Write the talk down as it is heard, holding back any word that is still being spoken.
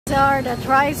These are the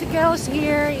tricycles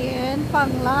here in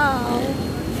Panglao.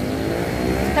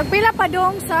 Tagpila pa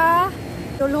dong sa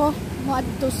Doljo,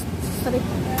 Moadto Street.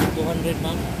 200,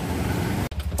 ma'am.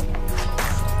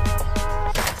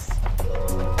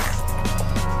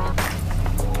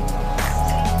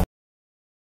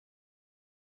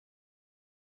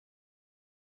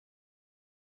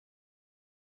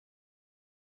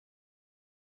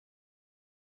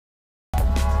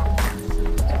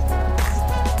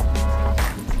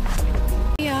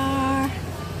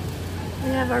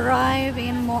 We have arrived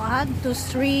in Moadto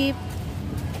Street,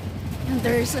 and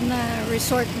there's a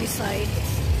resort beside.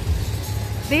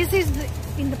 This is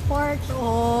in the part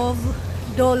of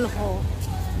Doljo.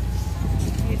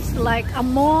 It's like a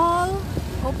mall,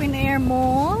 open air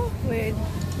mall with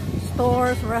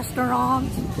stores,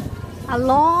 restaurants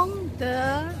along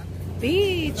the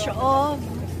beach of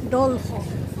Doljo.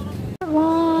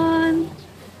 Everyone,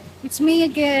 it's me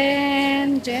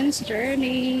again, Jen's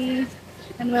Journey.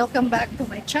 And welcome back to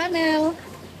my channel.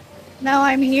 Now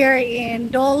I'm here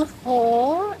in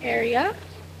Doljo area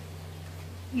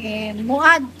in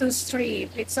Moadto Street.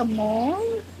 It's a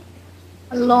mall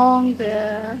along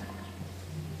the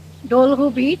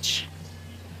Doljo beach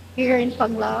here in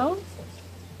Panglao.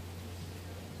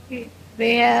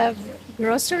 They have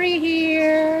grocery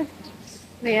here.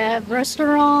 They have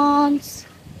restaurants.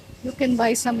 You can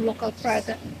buy some local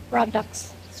products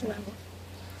as well.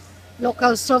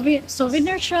 Local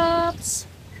souvenir shops.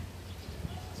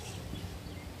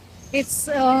 It's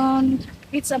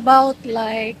about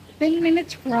like 10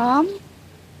 minutes from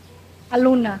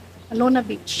Aluna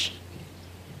Beach.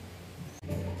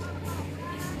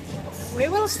 We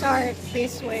will start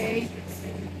this way.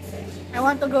 I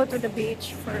want to go to the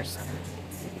beach first,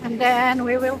 and then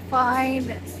we will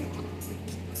find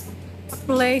a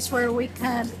place where we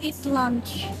can eat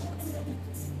lunch.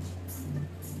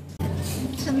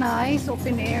 It's a nice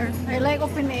open air. I like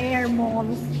open air mall,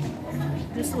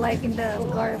 just like in the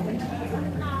garden.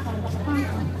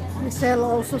 They sell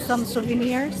also some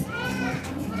souvenirs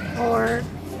or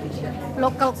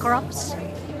local crops.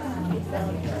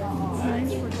 Nice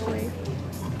for the way.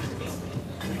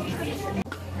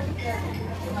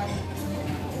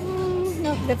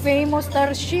 Look, the famous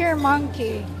tarsier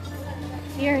monkey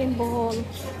here in Bohol.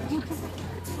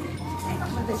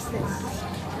 What is this?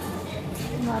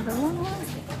 Another one.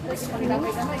 This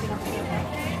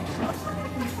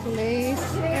place.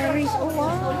 Aries. Oh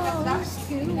wow, that's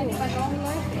cute. I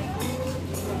like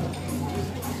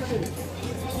it.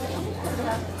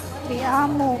 Te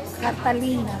amo,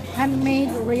 Catalina. Handmade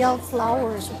real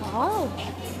flowers. Wow.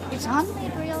 It's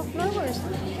handmade real flowers.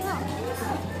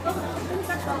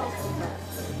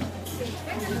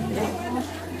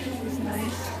 It's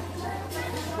nice.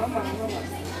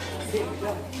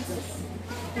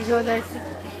 You go there.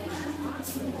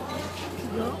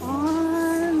 Go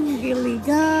on.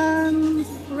 Gilligan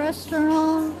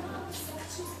restaurant.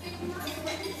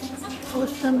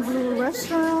 Ocean Blue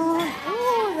restaurant.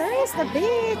 Oh, there is the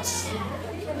beach.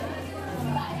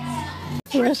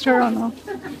 Restaurant, no?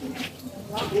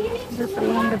 Just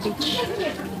along the beach.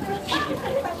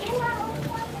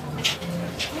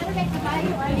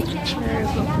 There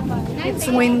you go. It's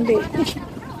windy.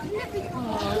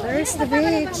 Oh, there's the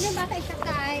beach.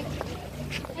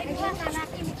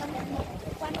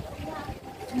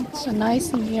 It's so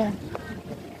nice in here.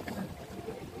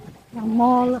 A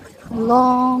mall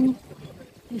along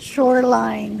the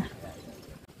shoreline.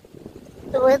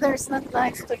 The weather is not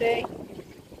nice today.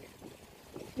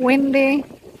 Windy.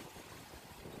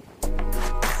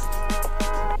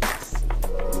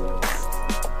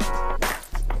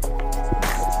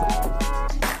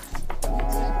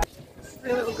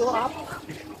 We will go up.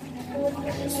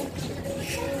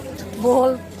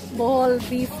 Bohol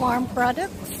Bee Farm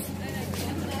products.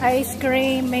 Ice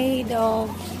cream made of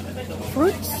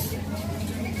fruits,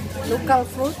 local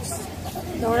fruits.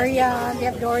 Durian, they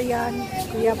have durian,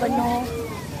 guyabano,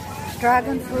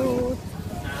 dragon fruit,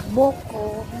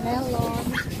 boko, melon.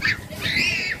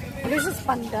 This is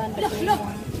pandan, the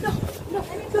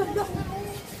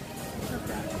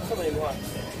green one.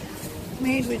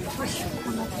 Made with fresh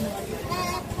coconut milk.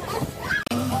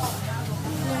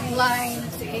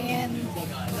 Lines in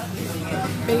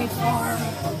Bee Farm.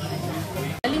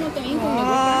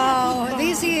 Wow,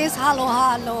 this is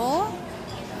halo-halo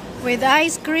with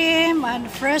ice cream and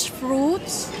fresh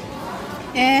fruits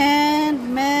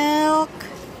and milk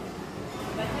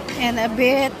and a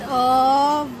bit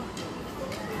of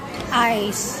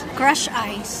ice, crushed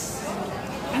ice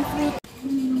and fruit.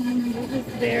 This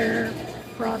is their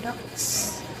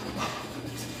products: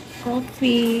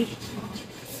 coffee,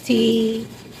 tea,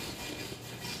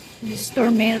 This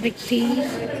turmeric tea.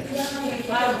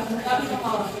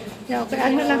 Yeah, okay,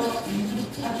 ano lang.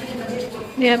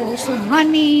 They have also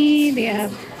honey. They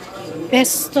have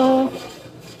pesto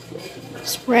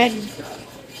spread,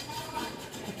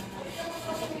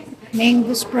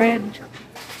 mango spread.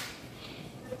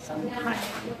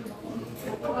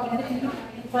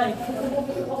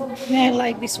 Yeah, I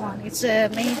like this one. It's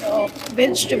made of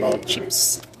vegetable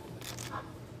chips.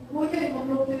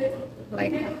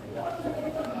 Like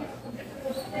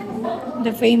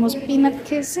the famous peanut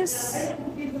kisses.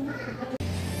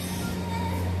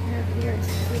 Here is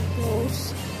pretty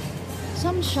close.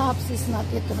 Some shops is not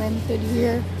yet rented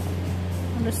here.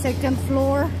 On the second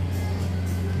floor,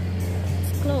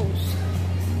 it's closed.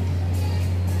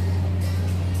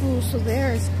 Oh, so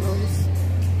there is closed.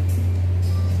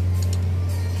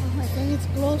 Oh, I think it's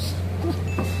closed.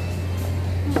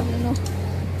 I don't know.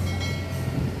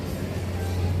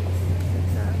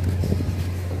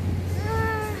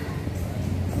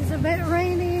 It's a bit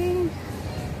raining.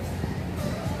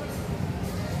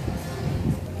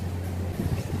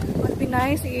 Would be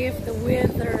nice if the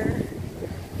weather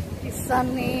is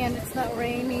sunny and it's not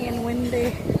rainy and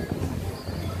windy.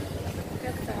 Look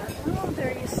at that. Oh,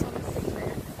 there is something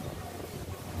there.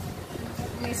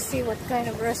 Let me see what kind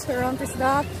of restaurant is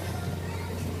that.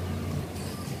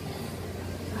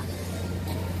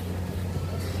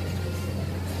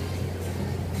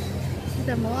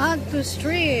 The Moadto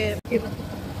Strip.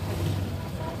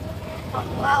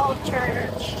 Panglao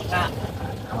Church.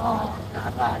 Oh,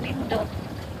 nakalindot.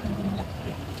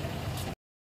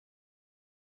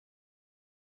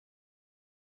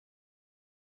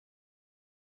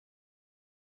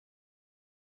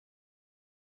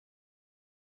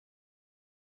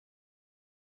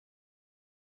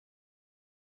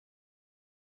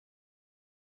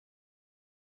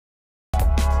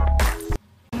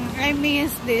 I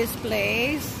miss this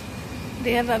place.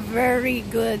 They have a very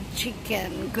good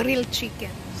chicken, grilled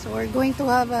chicken. So we're going to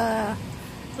have a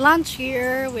lunch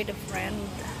here with a friend.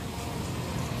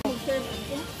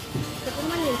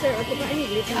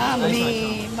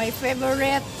 My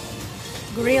favorite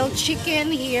grilled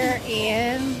chicken here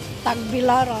in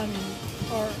Tagbilaran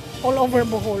or all over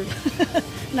Bohol.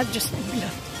 Not just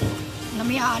Tagbilaran.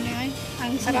 Namiyaan yun.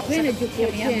 Ang sarap.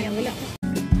 Yum.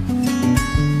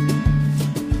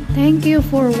 Thank you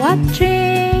for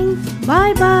watching.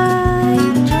 Bye bye.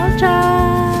 Ciao ciao.